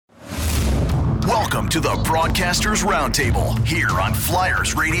Welcome to the Broadcasters Roundtable here on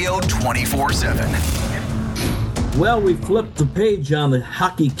Flyers Radio 24/7. Well, we flipped the page on the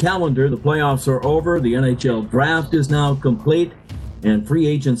hockey calendar. The playoffs are over. The NHL draft is now complete, and free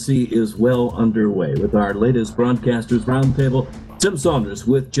agency is well underway. With our latest Broadcasters Roundtable, Tim Saunders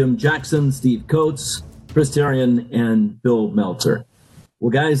with Jim Jackson, Steve Coates, Chris Therien, and Bill Meltzer. Well,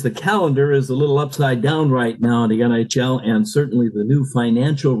 guys, the calendar is a little upside down right now in the NHL, and certainly the new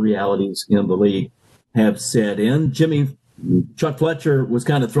financial realities in the league have set in. Chuck Fletcher was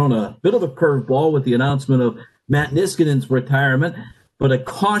kind of thrown a bit of a curveball with the announcement of Matt Niskanen's retirement, but a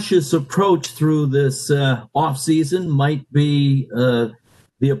cautious approach through this offseason might be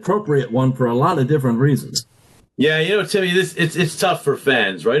the appropriate one for a lot of different reasons. Yeah, Timmy, it's tough for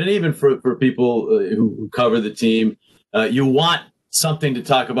fans, right? And even for people who cover the team. You want something to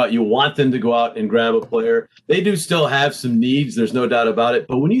talk about. You want them to go out and grab a player. They do still have some needs. There's no doubt about it.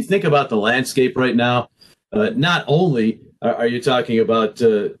 But when you think about the landscape right now, not only are you talking about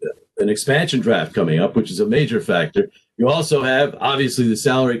an expansion draft coming up, which is a major factor, you also have, obviously, the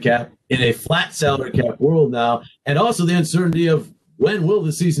salary cap in a flat salary cap world now, and also the uncertainty of when will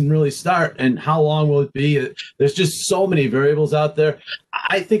the season really start and how long will it be? There's just so many variables out there.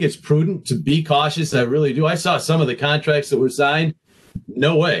 I think it's prudent to be cautious. I really do. I saw some of the contracts that were signed.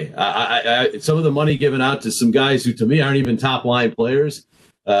 No way. Some of the money given out to some guys who, to me, aren't even top-line players.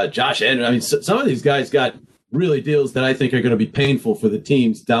 Josh Anderson. I mean, some of these guys got really deals that I think are going to be painful for the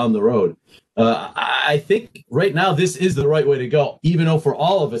teams down the road. I think right now this is the right way to go, even though for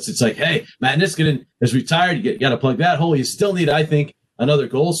all of us it's like, hey, Matt Niskanen is retired. You got to plug that hole. You still need, I think, another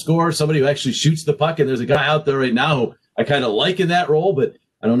goal scorer, somebody who actually shoots the puck. And there's a guy out there right now who I kind of like in that role, but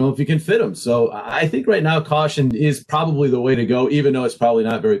I don't know if you can fit him. So I think right now caution is probably the way to go, even though it's probably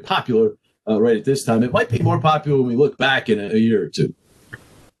not very popular right at this time. It might be more popular when we look back in a year or two.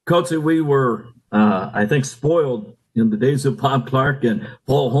 Coates, we were, I think, spoiled in the days of Bob Clarke and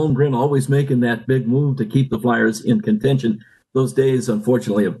Paul Holmgren always making that big move to keep the Flyers in contention. Those days,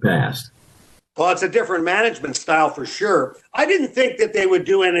 unfortunately, have passed. Well, it's a different management style for sure. I didn't think that they would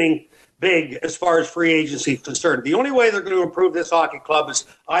do anything big as far as free agency is concerned. The only way they're going to improve this hockey club is,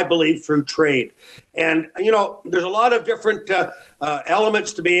 I believe, through trade. And, there's a lot of different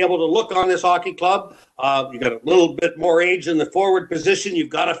elements to be able to look on this hockey club. You got a little bit more age in the forward position. You've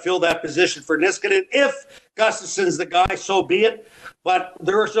got to fill that position for Niskanen. If Gustafson's the guy, so be it. But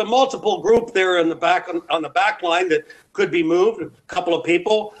there's a multiple group there in the back on the back line that could be moved, a couple of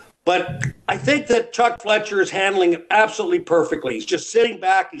people. But I think that Chuck Fletcher is handling it absolutely perfectly. He's just sitting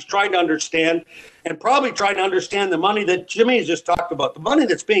back. He's trying to understand and probably trying to understand the money that Jimmy has just talked about, the money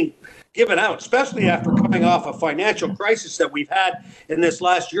that's being given out, especially after coming off a financial crisis that we've had in this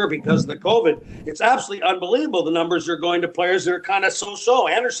last year because of the COVID. It's absolutely unbelievable the numbers are going to players that are kind of so-so.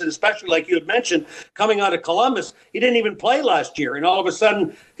 Anderson, especially like you had mentioned, coming out of Columbus, he didn't even play last year, and all of a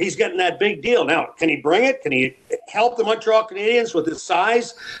sudden he's getting that big deal. Now, can he bring it? Can he help the Montreal Canadiens with his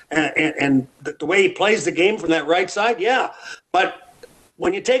size and the way he plays the game from that right side? Yeah, but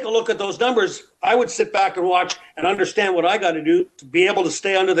when you take a look at those numbers, I would sit back and watch and understand what I got to do to be able to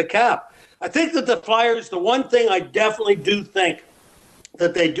stay under the cap. I think that the Flyers, the one thing I definitely do think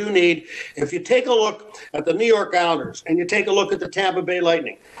that they do need, if you take a look at the New York Islanders and you take a look at the Tampa Bay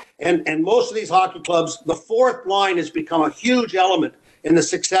Lightning and most of these hockey clubs, the fourth line has become a huge element in the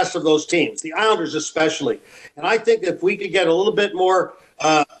success of those teams, the Islanders especially. And I think if we could get a little bit more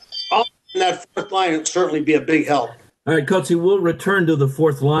in that fourth line, it would certainly be a big help. All right, Coatsy, we'll return to the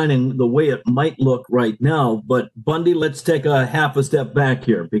fourth line and the way it might look right now. But, Bundy, let's take a half a step back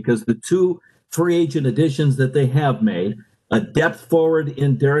here because the two free agent additions that they have made, a depth forward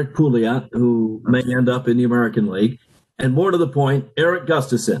in Derek Pouliot, who may end up in the American League, and more to the point, Erik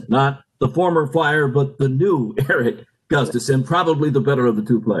Gustafsson, not the former Flyer, but the new Erik Gustafsson, probably the better of the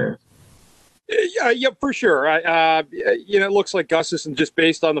two players. Yeah, for sure. It looks like Gustafsson, just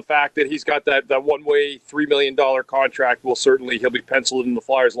based on the fact that he's got that one-way $3 million contract, he'll be penciled in the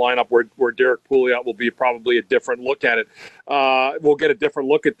Flyers lineup where Derek Pouliot will be probably a different look at it. We'll get a different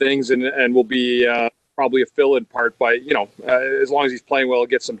look at things and we'll be probably a fill-in part by, as long as he's playing well, he'll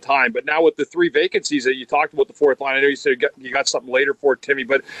get some time. But now with the three vacancies that you talked about, the fourth line, I know you said you got something later for it, Timmy,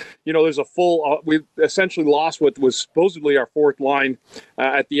 but, there's a full we've essentially lost what was supposedly our fourth line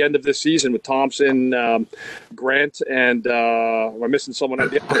at the end of this season with Thompson, Grant, and am I missing someone?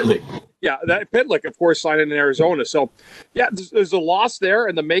 Yeah, that Pitlick, of course, signed in Arizona. So, yeah, there's a loss there,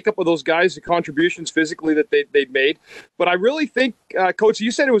 and the makeup of those guys, the contributions physically that they've made. But I really think, Coach,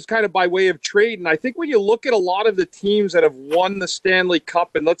 you said it was kind of by way of trade, and I think when you look at a lot of the teams that have won the Stanley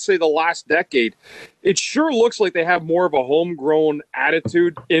Cup in, let's say, the last decade, it sure looks like they have more of a homegrown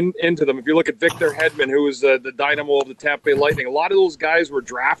attitude into them. If you look at Victor Hedman, who was the dynamo of the Tampa Bay Lightning, a lot of those guys were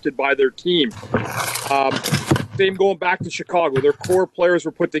drafted by their team. Same going back to Chicago. Their core players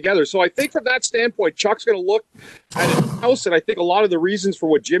were put together. So I think from that standpoint, Chuck's going to look at his house, and I think a lot of the reasons for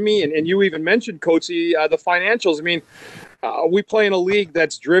what Jimmy and you even mentioned, Coatsy, the financials. I mean, we play in a league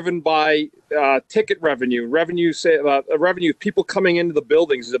that's driven by ticket revenue. Revenue, people coming into the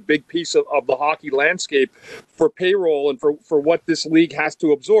buildings is a big piece of the hockey landscape for payroll and for what this league has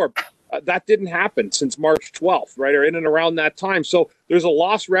to absorb. That didn't happen since March 12th, right, or in and around that time. So there's a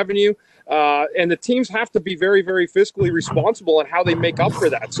lost revenue. And the teams have to be very, very fiscally responsible in how they make up for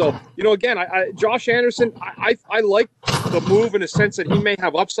that. So, again, Josh Anderson, I like the move in a sense that he may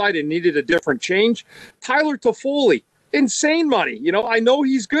have upside and needed a different change. Tyler Toffoli, insane money. I know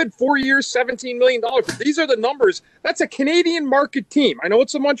he's good. 4 years, $17 million. But these are the numbers. That's a Canadian market team. I know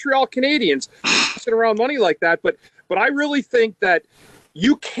it's the Montreal Canadiens passing around money like that, but I really think that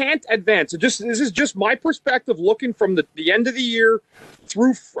you can't advance. This is just my perspective looking from the end of the year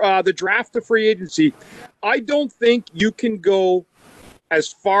through the draft to free agency. I don't think you can go as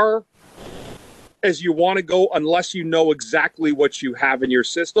far as you want to go unless you know exactly what you have in your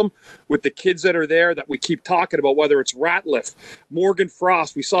system with the kids that are there that we keep talking about, whether it's Ratliff, Morgan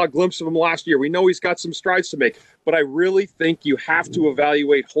Frost. We saw a glimpse of him last year. We know he's got some strides to make, but I really think you have to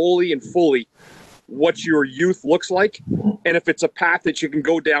evaluate wholly and fully what your youth looks like, and if it's a path that you can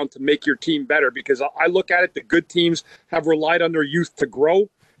go down to make your team better. Because I look at it, the good teams have relied on their youth to grow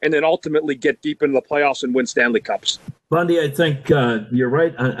and then ultimately get deep into the playoffs and win Stanley Cups. Bundy, I think you're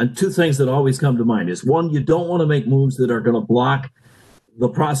right on two things that always come to mind. Is one, you don't want to make moves that are going to block the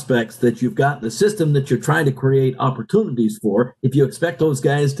prospects that you've got, the system that you're trying to create opportunities for. If you expect those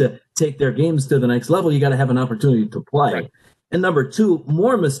guys to take their games to the next level, you got to have an opportunity to play. Right. And number two,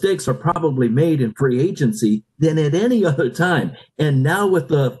 more mistakes are probably made in free agency than at any other time. And now with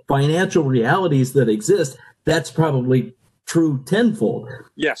the financial realities that exist, that's probably true tenfold.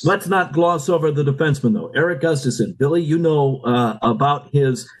 Yes. Let's not gloss over the defenseman, though. Erik Gustafsson. Billy, about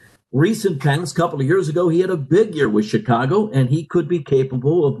his recent past. Couple of years ago, he had a big year with Chicago, and he could be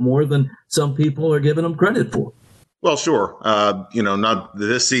capable of more than some people are giving him credit for. Well, sure. Not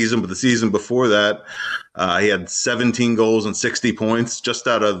this season, but the season before that, he had 17 goals and 60 points. Just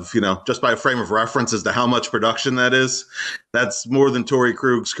out of, just by a frame of reference as to how much production that is, that's more than Torrey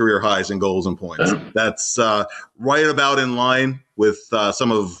Krug's career highs in goals and points. That's right about in line with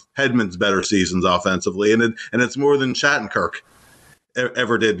some of Hedman's better seasons offensively, and it's more than Shattenkirk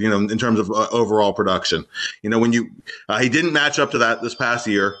ever did, in terms of overall production. When he didn't match up to that this past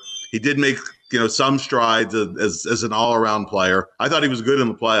year. He did make some strides as an all-around player. I thought he was good in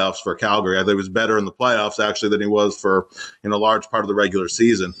the playoffs for Calgary. I thought he was better in the playoffs, actually, than he was for a large part of the regular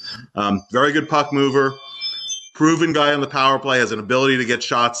season. Very good puck mover, proven guy on the power play, has an ability to get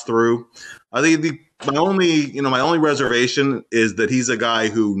shots through. I think my only reservation is that he's a guy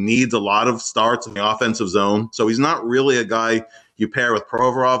who needs a lot of starts in the offensive zone. So he's not really a guy you pair with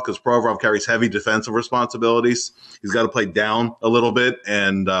Provorov, because Provorov carries heavy defensive responsibilities. He's got to play down a little bit.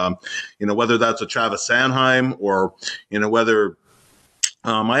 And, whether that's a Travis Sanheim or, whether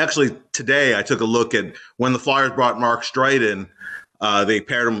today I took a look at when the Flyers brought Mark Streit in, they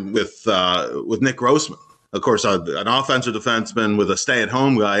paired him with Nick Grossman. Of course, an offensive defenseman with a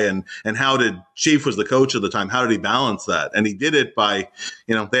stay-at-home guy, and Chief was the coach at the time. How did he balance that? And he did it by,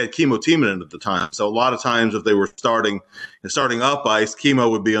 they had Kimmo Timonen at the time. So a lot of times, if they were starting up ice, Kimmo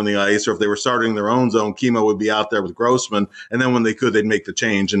would be on the ice, or if they were starting their own zone, Kimmo would be out there with Grossman. And then when they could, they'd make the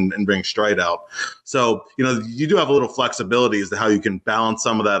change and bring Streit out. So you do have a little flexibility as to how you can balance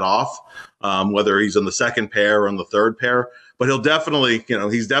some of that off, whether he's in the second pair or in the third pair. But he'll definitely,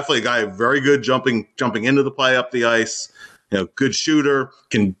 he's definitely a guy very good jumping into the play up the ice. Good shooter,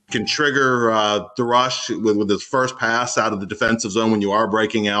 can trigger the rush with his first pass out of the defensive zone when you are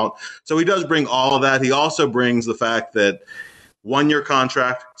breaking out. So he does bring all of that. He also brings the fact that 1-year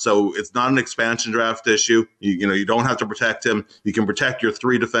contract, so it's not an expansion draft issue. You don't have to protect him. You can protect your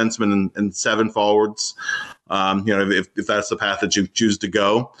 3 defensemen and 7 forwards. If that's the path that you choose to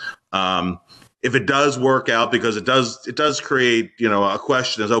go. If it does work out, because it does create, a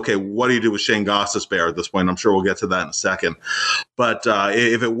question is, okay, what do you do with Shane Gostisbehere at this point? I'm sure we'll get to that in a second. But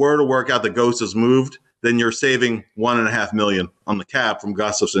if it were to work out that Ghost is moved, then you're saving $1.5 million on the cap from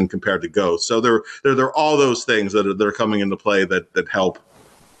Gustafsson compared to Ghost. So there are all those things that are coming into play that help.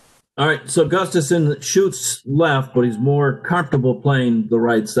 All right, so Gustafsson shoots left, but he's more comfortable playing the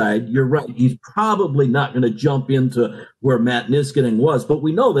right side. You're right. He's probably not going to jump into where Matt Niskanen was, but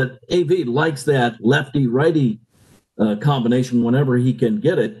we know that AV likes that lefty-righty combination whenever he can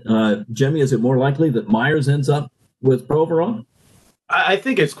get it. Jimmy, is it more likely that Myers ends up with Provorov? I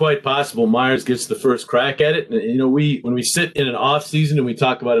think it's quite possible Myers gets the first crack at it. You know, when we sit in an off season and we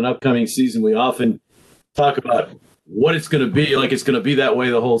talk about an upcoming season, we often talk about what it's going to be, like it's going to be that way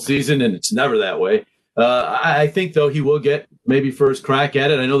the whole season, and it's never that way. I think, though, he will get maybe first crack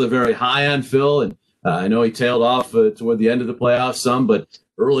at it. I know they're very high on Phil, and I know he tailed off toward the end of the playoffs some, but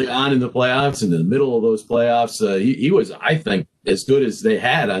early on in the playoffs and in the middle of those playoffs, he was, I think, as good as they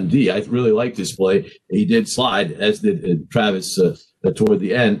had on D. I really liked his play. He did slide, as did Travis toward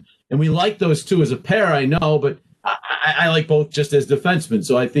the end. And we like those two as a pair, I know, but I like both just as defensemen,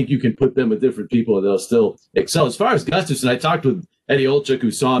 so I think you can put them with different people and they'll still excel. As far as Gustafsson, I talked with Eddie Olczyk,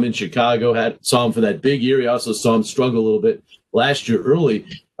 who saw him in Chicago, saw him for that big year. He also saw him struggle a little bit last year early,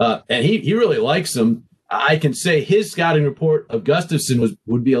 and he really likes him. I can say his scouting report of Gustafsson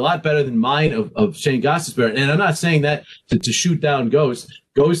would be a lot better than mine of Shane Gostisbehere. And I'm not saying that to shoot down Ghost.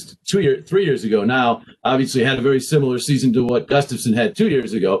 Ghost 3 years ago now obviously had a very similar season to what Gustafsson had 2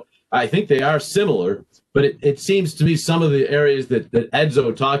 years ago. I think they are similar. But it seems to me some of the areas that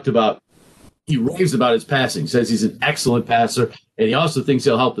Edzo talked about, he raves about his passing, says he's an excellent passer, and he also thinks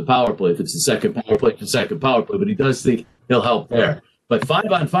he'll help the power play. If it's the second power play, but he does think he'll help there. But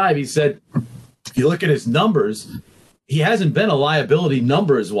 5-on-5, he said, if you look at his numbers, he hasn't been a liability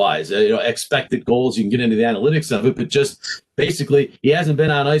numbers-wise. Expected goals, you can get into the analytics of it, but just basically he hasn't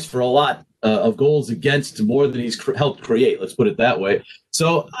been on ice for a lot of goals against, more than he's helped create. Let's put it that way.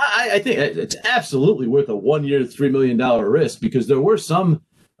 So I think it's absolutely worth a 1-year, $3 million risk, because there were some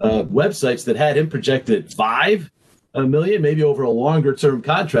websites that had him projected at $5 million, maybe over a longer term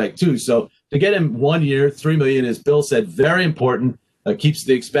contract too. So to get him 1 year, $3 million, as Bill said, very important. Keeps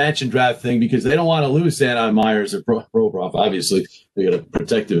the expansion draft thing, because they don't want to lose Sanheim, Myers, or Provorov. Obviously, they got to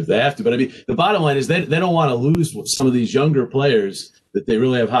protect him if they have to. But I mean, the bottom line is they don't want to lose some of these younger players that they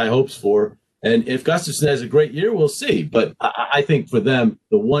really have high hopes for. And if Gustafsson has a great year, we'll see. But I think for them,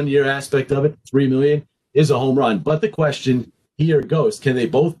 the 1 year aspect of it, $3 million, is a home run. But the question, he or Ghost, can they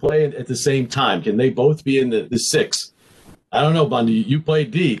both play at the same time? Can they both be in the six? I don't know, Bundy. You play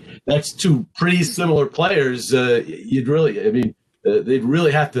D. That's two pretty similar players. They'd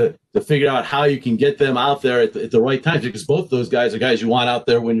really have to figure out how you can get them out there at the right times, because both those guys are guys you want out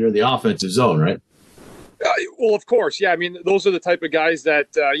there when you're in the offensive zone, right? Well, of course. Yeah. I mean, those are the type of guys that,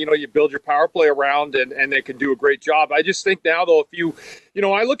 you build your power play around and they can do a great job. I just think now, though, if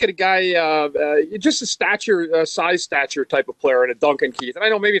I look at a guy, just a size stature type of player in a Duncan Keith. And I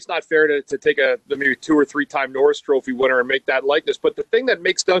know maybe it's not fair to take a maybe 2 or 3 time Norris Trophy winner and make that likeness. But the thing that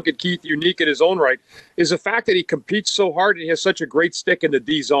makes Duncan Keith unique in his own right is the fact that he competes so hard and he has such a great stick in the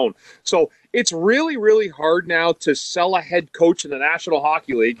D zone. So it's really, really hard now to sell a head coach in the National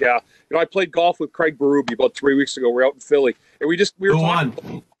Hockey League. I played golf with Craig Berube about 3 weeks ago. We're out in Philly, and we were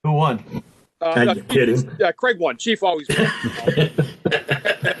talking. Who won? Craig won. Chief always won.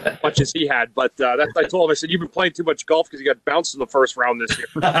 Much as he had, but I told him, I said, "You've been playing too much golf because you got bounced in the first round this year."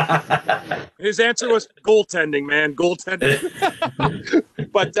 His answer was goaltending, man, goaltending.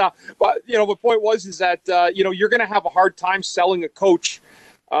 but the point was that you're going to have a hard time selling a coach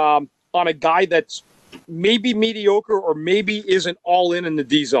on a guy that's maybe mediocre or maybe isn't all in the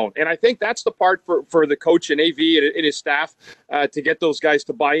D zone. And I think that's the part for the coach and AV and his staff to get those guys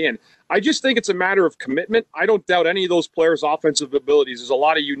to buy in. I just think it's a matter of commitment. I don't doubt any of those players' offensive abilities. There's a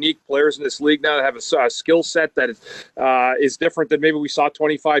lot of unique players in this league now that have a skill set that is different than maybe we saw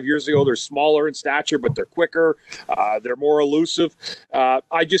 25 years ago. They're smaller in stature, but they're quicker. They're more elusive.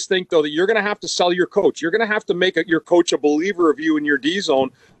 I just think, though, that you're going to have to sell your coach. You're going to have to make your coach a believer of you in your D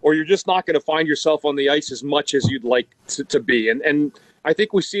zone, or you're just not going to find yourself on the ice as much as you'd like to be. And I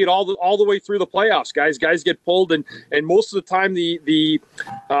think we see it all the way through the playoffs. Guys get pulled, and most of the time the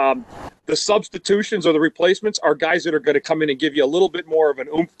substitutions or the replacements are guys that are going to come in and give you a little bit more of an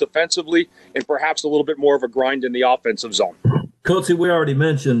oomph defensively and perhaps a little bit more of a grind in the offensive zone. Coatsy, we already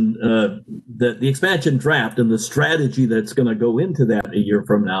mentioned that the expansion draft and the strategy that's going to go into that a year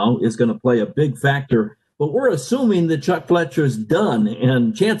from now is going to play a big factor. But we're assuming that Chuck Fletcher's done,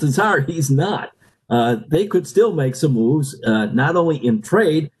 and chances are he's not. They could still make some moves, not only in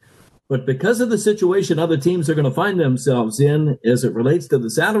trade, but because of the situation other teams are going to find themselves in as it relates to the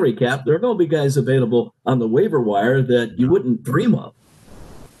salary cap, there are going to be guys available on the waiver wire that you wouldn't dream of.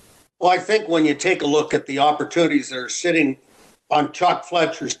 Well, I think when you take a look at the opportunities that are sitting on Chuck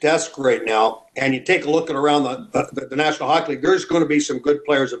Fletcher's desk right now, and you take a look at around the National Hockey League, there's going to be some good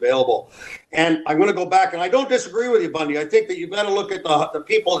players available. And I'm going to go back, and I don't disagree with you, Bundy. I think that you've got to look at the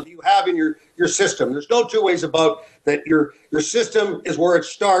people that you have in your system. There's no two ways about that. Your system is where it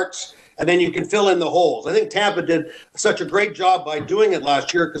starts, and then you can fill in the holes. I think Tampa did such a great job by doing it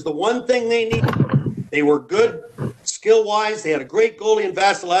last year, because the one thing they needed, they were good skill-wise. They had a great goalie in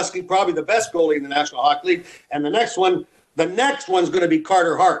Vasilevsky, probably the best goalie in the National Hockey League. And the next one's going to be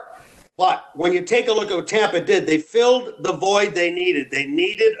Carter Hart. But when you take a look at what Tampa did, they filled the void they needed. They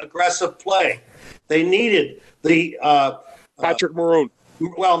needed aggressive play. They needed the Patrick Maroon.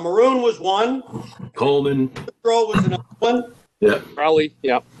 Well, Maroon was one. Coleman. Stroh was another one. Yeah. Crowley,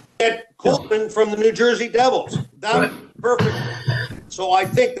 yeah. And Coleman from the New Jersey Devils. That was perfect. So I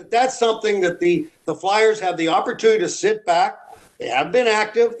think that that's something that the Flyers have the opportunity to sit back. They haven't been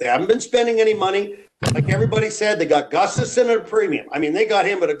active. They haven't been spending any money. Like everybody said, they got Gustafsson at a premium. I mean, they got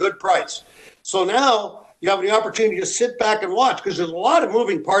him at a good price. So now you have the opportunity to sit back and watch, because there's a lot of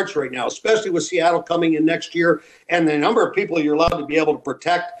moving parts right now, especially with Seattle coming in next year and the number of people you're allowed to be able to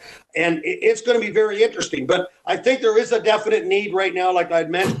protect. And it's going to be very interesting. But I think there is a definite need right now, like I'd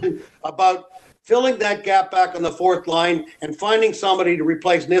mentioned, about filling that gap back on the fourth line and finding somebody to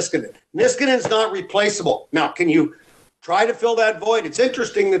replace Niskanen. Niskanen's not replaceable. Now, can you try to fill that void? It's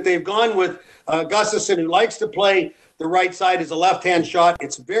interesting that they've gone with Gustafsson, who likes to play the right side as a left-hand shot.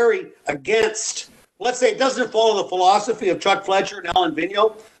 It's very against, let's say it doesn't follow the philosophy of Chuck Fletcher and Alan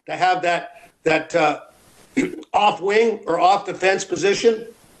Vigneault to have that off-wing or off-defense position.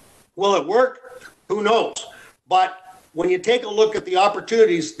 Will it work? Who knows? But when you take a look at the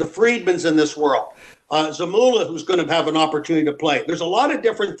opportunities, the Friedmans in this world, Zamula, who's going to have an opportunity to play. There's a lot of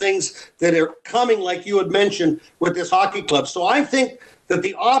different things that are coming, like you had mentioned, with this hockey club. So I think that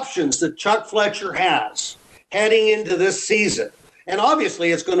the options that Chuck Fletcher has heading into this season, and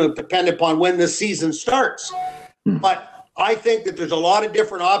obviously it's going to depend upon when this season starts, but I think that there's a lot of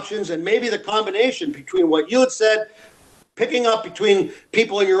different options, and maybe the combination between what you had said, picking up between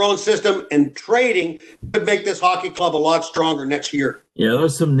people in your own system and trading, could make this hockey club a lot stronger next year. Yeah,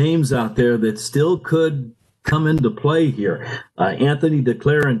 there's some names out there that still could come into play here. Anthony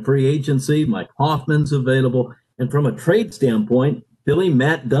Duclair in free agency, Mike Hoffman's available. And from a trade standpoint,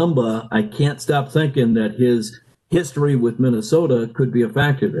 Matt Dumba, I can't stop thinking that his history with Minnesota could be a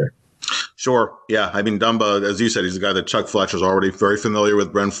factor there. Sure. Yeah. I mean, Dumba, as you said, he's a guy that Chuck Fletcher's already very familiar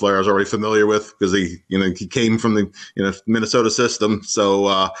with. Brent Flair is already familiar with, because he came from the Minnesota system.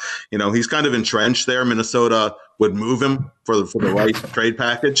 So he's kind of entrenched there. Minnesota would move him for the right trade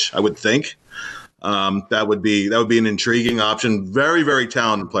package, I would think. That would be an intriguing option. Very, very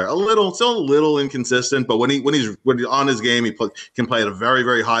talented player. Still a little inconsistent, but when he's on his game, he can play at a very,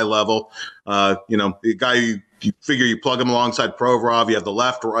 very high level. The guy you figure you plug him alongside Provorov. You have the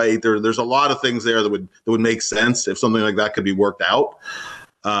left, right. There's a lot of things there that would make sense if something like that could be worked out.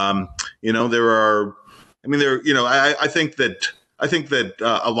 I think that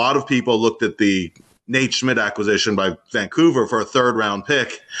a lot of people looked at the Nate Schmidt acquisition by Vancouver for a third-round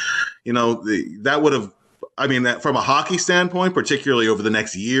pick. That would have, that from a hockey standpoint, particularly over the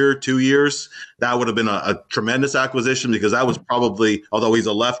next year, 2 years, that would have been a tremendous acquisition, because that was probably, although he's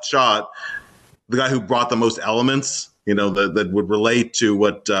a left shot, the guy who brought the most elements, that would relate to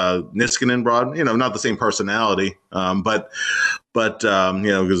what Niskanen brought. Not the same personality, but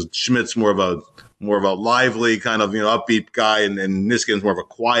because Schmidt's more of a lively kind of upbeat guy, and Niskanen's more of a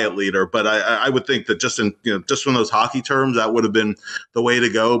quiet leader. But I would think that just from those hockey terms, that would have been the way to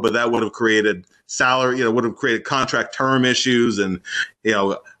go. But that would have created would have created contract term issues, and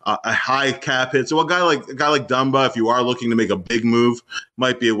a high cap hit. So a guy like Dumba, if you are looking to make a big move,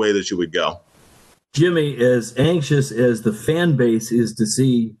 might be a way that you would go. Jimmy, as anxious as the fan base is to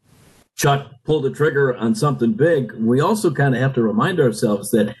see Chuck pull the trigger on something big, we also kind of have to remind ourselves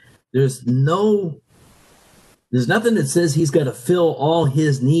that there's nothing that says he's got to fill all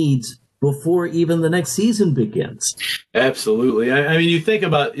his needs before even the next season begins. Absolutely. I mean, you think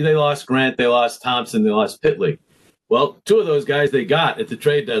about, they lost Grant, they lost Thompson, they lost Pitlick. Well, two of those guys they got at the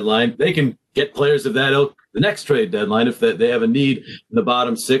trade deadline. They can get players of that ilk the next trade deadline if they have a need in the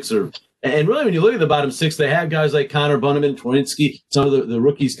bottom six. And really, when you look at the bottom six, they have guys like Connor Bunnaman, Twinsky, some of the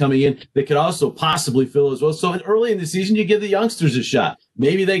rookies coming in that could also possibly fill as well. So early in the season, you give the youngsters a shot.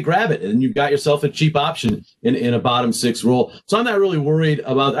 Maybe they grab it, and you've got yourself a cheap option in a bottom six role. So I'm not really worried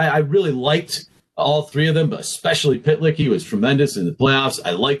about. I really liked all three of them, but especially Pitlick. He was tremendous in the playoffs.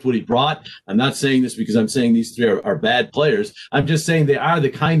 I liked what he brought. I'm not saying this because I'm saying these three are bad players. I'm just saying they are the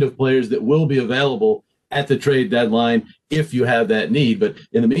kind of players that will be available at the trade deadline if you have that need. But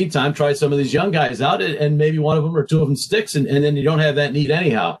in the meantime, try some of these young guys out, and maybe one of them or two of them sticks, and then you don't have that need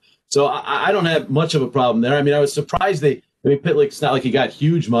anyhow. So I don't have much of a problem there. I mean, I was surprised Pitlick's not like he got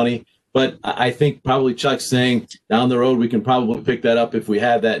huge money, but I think probably Chuck's saying down the road we can probably pick that up if we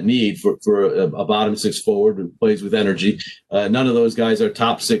have that need for a bottom six forward who plays with energy. None of those guys are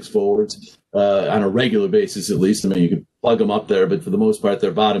top six forwards on a regular basis, at least. I mean, you can plug them up there, but for the most part,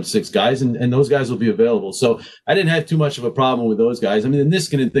 they're bottom six guys, and those guys will be available. So I didn't have too much of a problem with those guys. I mean, the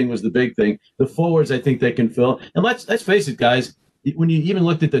Niskanen thing was the big thing. The forwards, I think they can fill. And let's face it, guys, when you even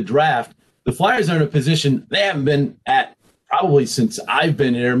looked at the draft, the Flyers are in a position they haven't been at probably since I've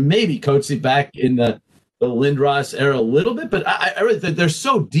been here, maybe Coatsy back in the Lindros era a little bit, but I really think they're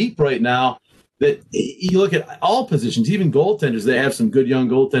so deep right now that you look at all positions, even goaltenders, they have some good young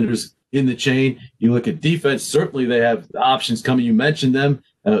goaltenders in the chain. You look at defense, certainly they have options coming. You mentioned them,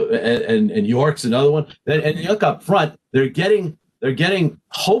 and York's another one. And you look up front, they're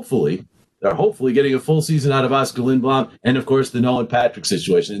hopefully getting a full season out of Oscar Lindblom, and of course the Nolan Patrick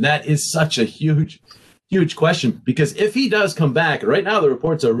situation. And that is such a huge question, because if he does come back, and right now the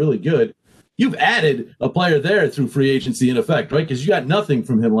reports are really good, you've added a player there through free agency in effect, right? Because you got nothing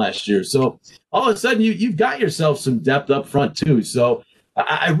from him last year. So all of a sudden you've got yourself some depth up front too. So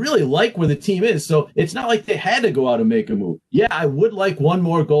I really like where the team is. So it's not like they had to go out and make a move. Yeah, I would like one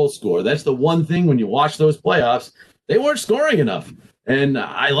more goal scorer. That's the one thing when you watch those playoffs, they weren't scoring enough. And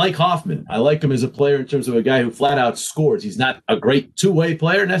I like Hoffman. I like him as a player in terms of a guy who flat out scores. He's not a great two-way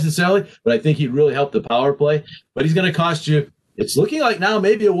player necessarily, but I think he'd really help the power play. But he's going to cost you, it's looking like now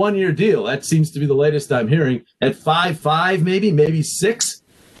maybe a one-year deal. That seems to be the latest I'm hearing. At 5.5, maybe 6,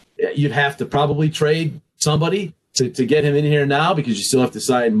 you'd have to probably trade somebody to get him in here now, because you still have to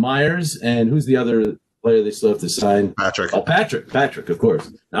sign Myers. And who's the other player they still have to sign? Patrick. Oh, Patrick, of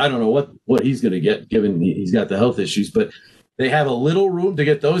course. Now, I don't know what he's going to get, given he's got the health issues, but they have a little room to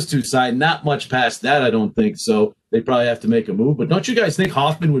get those two signed. Not much past that, I don't think. So they probably have to make a move. But don't you guys think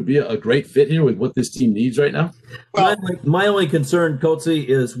Hoffman would be a great fit here with what this team needs right now? Well, my only concern, Coatsy,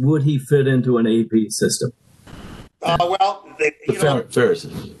 is would he fit into an AP system?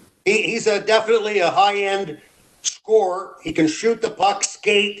 He's definitely a high-end scorer. He can shoot the puck,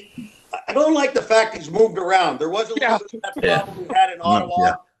 skate. I don't like the fact he's moved around. There was a little bit of that problem we had in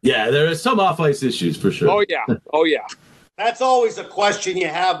Ottawa. Yeah, there are some off-ice issues for sure. Oh, yeah. That's always a question you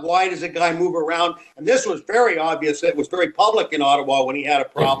have. Why does a guy move around? And this was very obvious. It was very public in Ottawa when he had a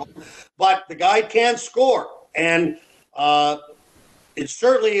problem. But the guy can score. And it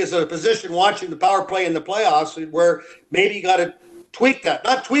certainly is a position watching the power play in the playoffs where maybe you got to tweak that.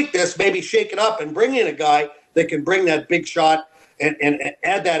 Not tweak this, maybe shake it up and bring in a guy that can bring that big shot and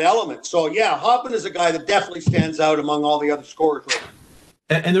add that element. So, yeah, Hoffman is a guy that definitely stands out among all the other scorers right now.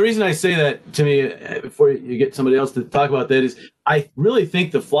 And the reason I say that, to me, before you get somebody else to talk about that, is I really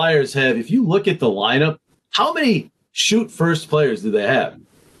think the Flyers have, if you look at the lineup, how many shoot-first players do they have?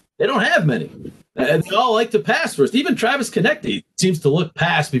 They don't have many. And they all like to pass first. Even Travis Konecny seems to look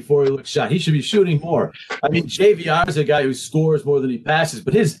pass before he looks shot. He should be shooting more. I mean, JVR is a guy who scores more than he passes,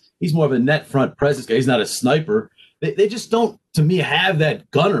 but he's more of a net front presence guy. He's not a sniper. They just don't, to me, have that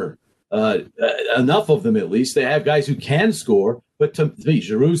gunner. Enough of them, at least. They have guys who can score, but to me,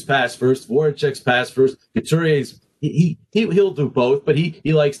 Giroux's pass first, Voracek's pass first, Couturier's he'll do both, but he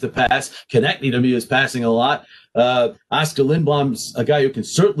likes to pass. Konecny, to me, is passing a lot. Oscar Lindblom's a guy who can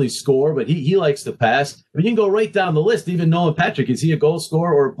certainly score, but he likes to pass. I mean, you can go right down the list. Even Nolan Patrick, is he a goal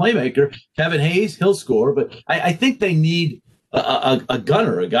scorer or a playmaker? Kevin Hayes, he'll score, but I think they need a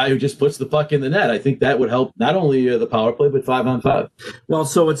gunner, a guy who just puts the puck in the net. I think that would help not only the power play, but 5-on-5. Well,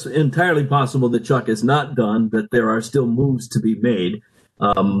 so it's entirely possible that Chuck is not done, that there are still moves to be made.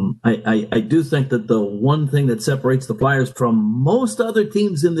 I do think that the one thing that separates the Flyers from most other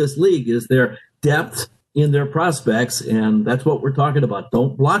teams in this league is their depth in their prospects, and that's what we're talking about.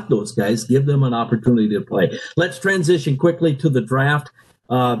 Don't block those guys. Give them an opportunity to play. Let's transition quickly to the draft.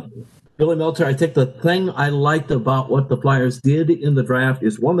 Billy Meltzer, I think the thing I liked about what the Flyers did in the draft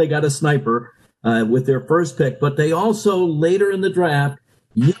is, one, they got a sniper with their first pick, but they also, later in the draft,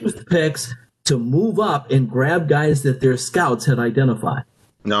 used picks to move up and grab guys that their scouts had identified.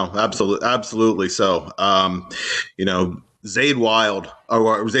 No, absolutely. So, Zade Wild,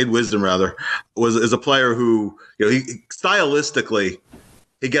 or Zade Wisdom rather, is a player who, he stylistically,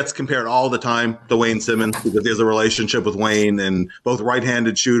 he gets compared all the time to Wayne Simmons because he has a relationship with Wayne, and both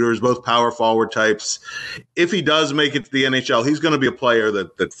right-handed shooters, both power forward types. If he does make it to the NHL, he's going to be a player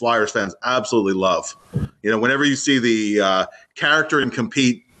that Flyers fans absolutely love. Whenever you see the character and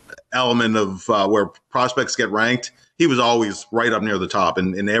compete element of where prospects get ranked, he was always right up near the top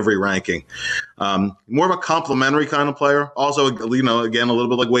in every ranking. More of a complementary kind of player. Also, again, a little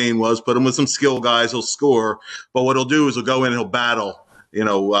bit like Wayne was, put him with some skill guys, he'll score. But what he'll do is he'll go in and he'll battle.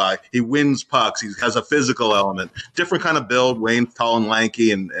 He wins pucks. He has a physical element. Different kind of build. Wayne's tall and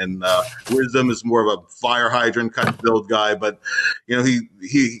lanky, and Wisdom is more of a fire hydrant kind of build guy. But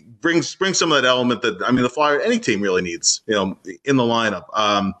he brings some of that element that the Flyer, any team really needs. In the lineup.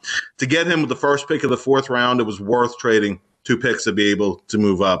 To get him with the first pick of the 4th round, it was worth trading 2 picks to be able to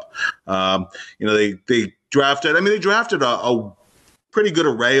move up. They drafted. They drafted a pretty good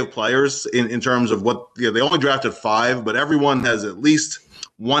array of players in terms of what they only drafted 5, but everyone has at least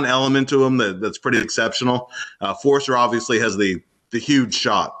one element to them that's pretty exceptional. Forster obviously has the huge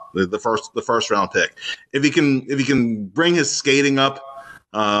shot, the first round pick. If he can bring his skating up,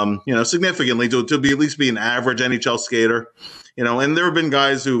 significantly to be at least be an average NHL skater, and there have been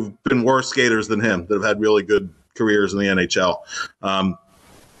guys who've been worse skaters than him that have had really good careers in the NHL.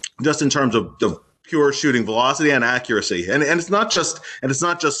 Just in terms of pure shooting velocity and accuracy, and it's not just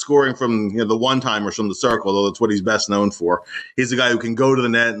scoring from the one-timers from the circle, though that's what he's best known for. He's a guy who can go to the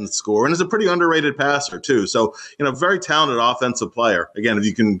net and score, and is a pretty underrated passer too. So very talented offensive player. Again, if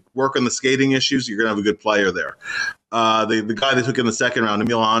you can work on the skating issues, you're gonna have a good player there. The guy they took in the 2nd round,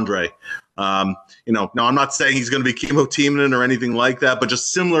 Emil Andre. Now I'm not saying he's going to be Kimmo Timonen or anything like that, but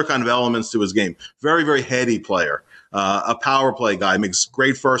just similar kind of elements to his game. Very, very heady player, a power play guy, makes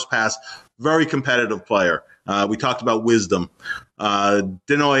great first pass. Very competitive player. We talked about Wisdom.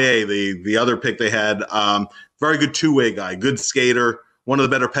 Denoyer, the other pick they had, very good two-way guy, good skater, one of the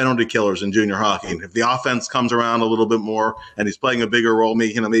better penalty killers in junior hockey. And if the offense comes around a little bit more and he's playing a bigger role,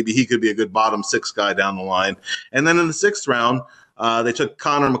 maybe he could be a good bottom 6 guy down the line. And then in the 6th round, they took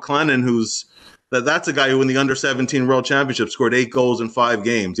Connor McLennan, that's a guy who in the under-17 World Championship scored 8 goals in 5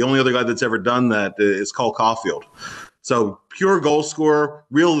 games. The only other guy that's ever done that is Cole Caulfield. So pure goal scorer,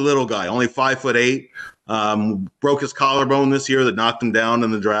 real little guy, only 5'8", broke his collarbone this year that knocked him down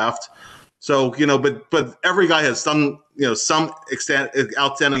in the draft. So, but every guy has some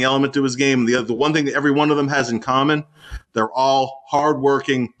outstanding element to his game. The one thing that every one of them has in common, they're all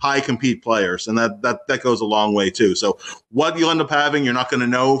hardworking, high compete players. And that goes a long way too. So what you'll end up having, you're not going to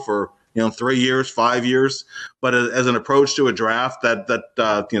know for 3 years, 5 years, but as an approach to a draft, I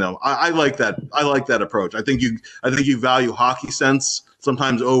like that. I like that approach. I think you value hockey sense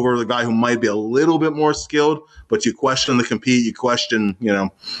sometimes over the guy who might be a little bit more skilled, but you question the compete. You question,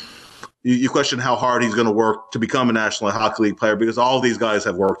 you question how hard he's going to work to become a National Hockey League player, because all these guys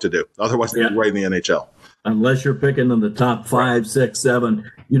have work to do. Otherwise, they're right in the NHL. Unless you're picking in the top 5, 6, 7,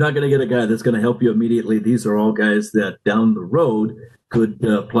 you're not going to get a guy that's going to help you immediately. These are all guys that down the road could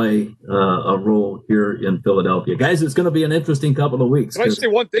play a role here in Philadelphia. Guys, it's going to be an interesting couple of weeks. Can I say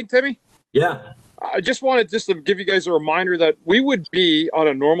one thing, Timmy? Yeah. I just wanted to give you guys a reminder that we would be on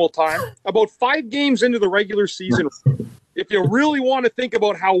a normal time about 5 games into the regular season. If you really want to think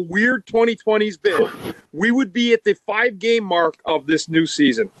about how weird 2020's been, we would be at the 5-game mark of this new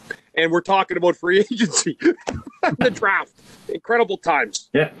season. And we're talking about free agency, the draft. Incredible times.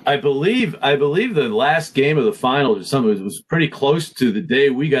 Yeah, I believe the last game of the final or something was pretty close to the day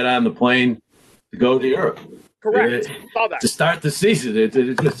we got on the plane to go to Europe. Correct. Saw that. To start the season.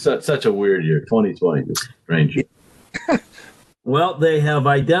 It's such a weird year. 2020 is strange. Well, they have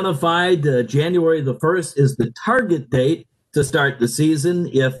identified January the 1st is the target date to start the season.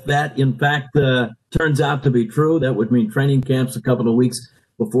 If that, in fact, turns out to be true, that would mean training camps a couple of weeks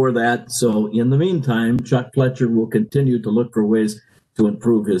before that. So in the meantime, Chuck Fletcher will continue to look for ways to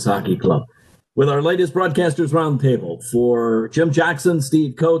improve his hockey club. With our latest Broadcasters Roundtable, for Jim Jackson,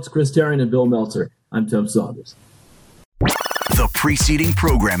 Steve Coates, Chris Therien, and Bill Meltzer, I'm Tim Saunders. The preceding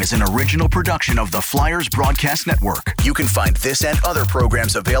program is an original production of the Flyers Broadcast Network. You can find this and other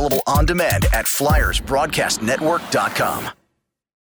programs available on demand at FlyersBroadcastNetwork.com.